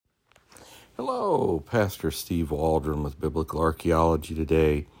Hello, Pastor Steve Waldron with Biblical Archaeology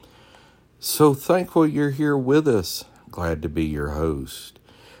today. So thankful you're here with us. Glad to be your host.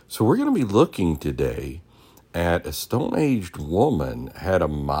 So we're going to be looking today at a Stone-Aged woman had a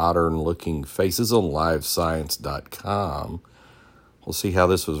modern-looking face. This is on livescience.com. We'll see how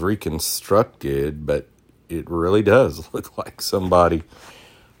this was reconstructed, but it really does look like somebody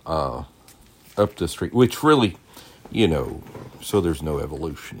up the street, which really, so there's no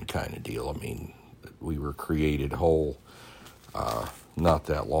evolution kind of deal. I mean, we were created whole not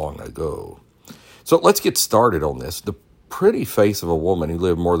that long ago. So let's get started on this. The pretty face of a woman who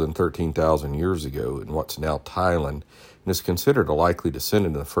lived more than 13,000 years ago in what's now Thailand and is considered a likely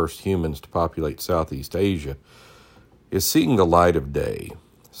descendant of the first humans to populate Southeast Asia is seeing the light of day.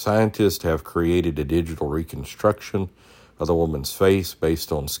 Scientists have created a digital reconstruction of the woman's face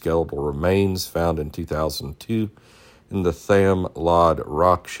based on skeletal remains found in 2002 in the Tham Lod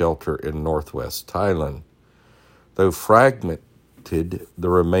rock shelter in northwest Thailand. Though fragmented, the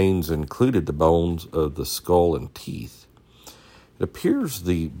remains included the bones of the skull and teeth. It appears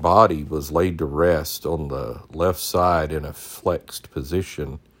the body was laid to rest on the left side in a flexed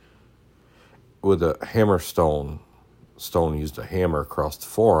position with a hammerstone. Stone used a hammer across the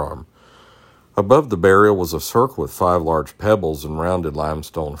forearm. Above the burial was a circle with 5 large pebbles and rounded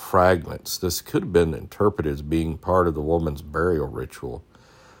limestone fragments. This could have been interpreted as being part of the woman's burial ritual.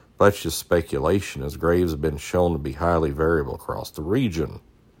 That's just speculation, as graves have been shown to be highly variable across the region.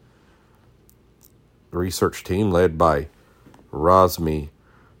 The research team, led by Razmi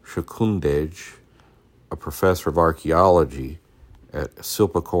Shukundej, a professor of archaeology at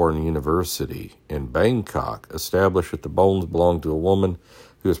Silpakorn University in Bangkok, established that the bones belonged to a woman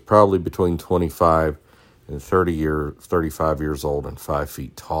who was probably between 25 and 35 years old and 5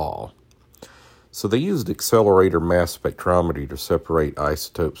 feet tall. So they used accelerator mass spectrometry to separate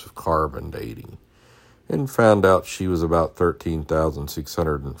isotopes of carbon dating and found out she was about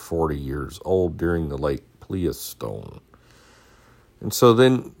 13,640 years old during the late Pleistocene. And so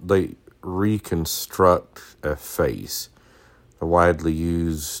then they reconstruct a face, a widely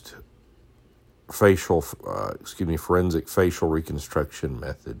used forensic facial reconstruction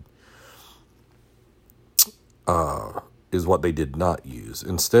method is what they did not use.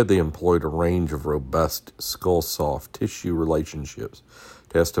 Instead, they employed a range of robust skull-soft tissue relationships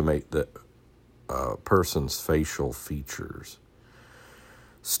to estimate the person's facial features.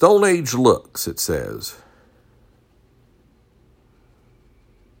 Stone Age looks, it says.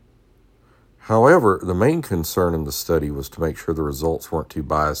 However, the main concern in the study was to make sure the results weren't too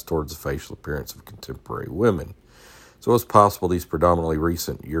biased towards the facial appearance of contemporary women. So it's possible these predominantly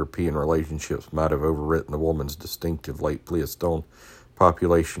recent European relationships might have overwritten the woman's distinctive late Pleistocene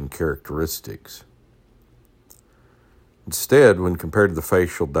population characteristics. Instead, when compared to the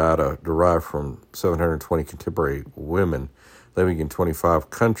facial data derived from 720 contemporary women living in 25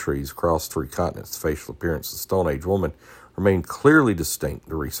 countries across 3 continents, the facial appearance of the Stone Age woman remained clearly distinct,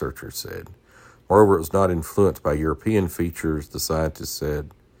 the researchers said. Moreover, it was not influenced by European features, the scientists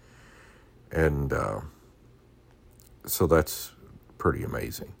said. And so that's pretty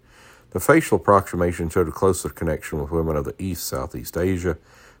amazing. The facial approximation showed a closer connection with women of the East Southeast Asia,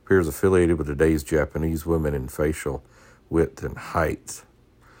 appears affiliated with today's Japanese women in facial width and height.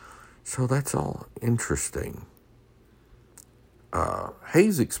 So that's all interesting.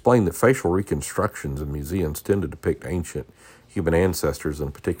 Hayes explained that facial reconstructions in museums tend to depict ancient human ancestors in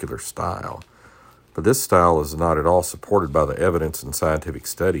a particular style. But this style is not at all supported by the evidence in scientific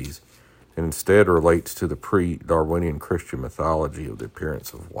studies, and instead relates to the pre-Darwinian Christian mythology of the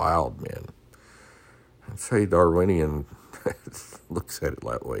appearance of wild men. I'd say Darwinian looks at it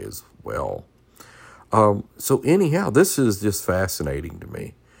that way as well. So anyhow, this is just fascinating to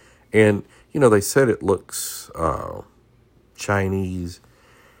me. And, they said it looks Chinese.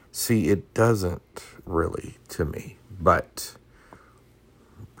 See, it doesn't really to me, but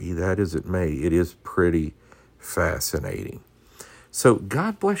be that as it may, it is pretty fascinating. So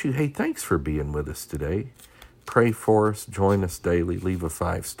God bless you. Hey, thanks for being with us today. Pray for us. Join us daily. Leave a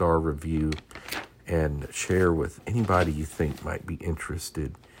 5-star review and share with anybody you think might be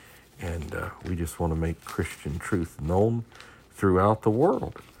interested. And we just want to make Christian truth known throughout the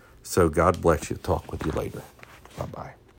world. So God bless you. Talk with you later. Bye-bye.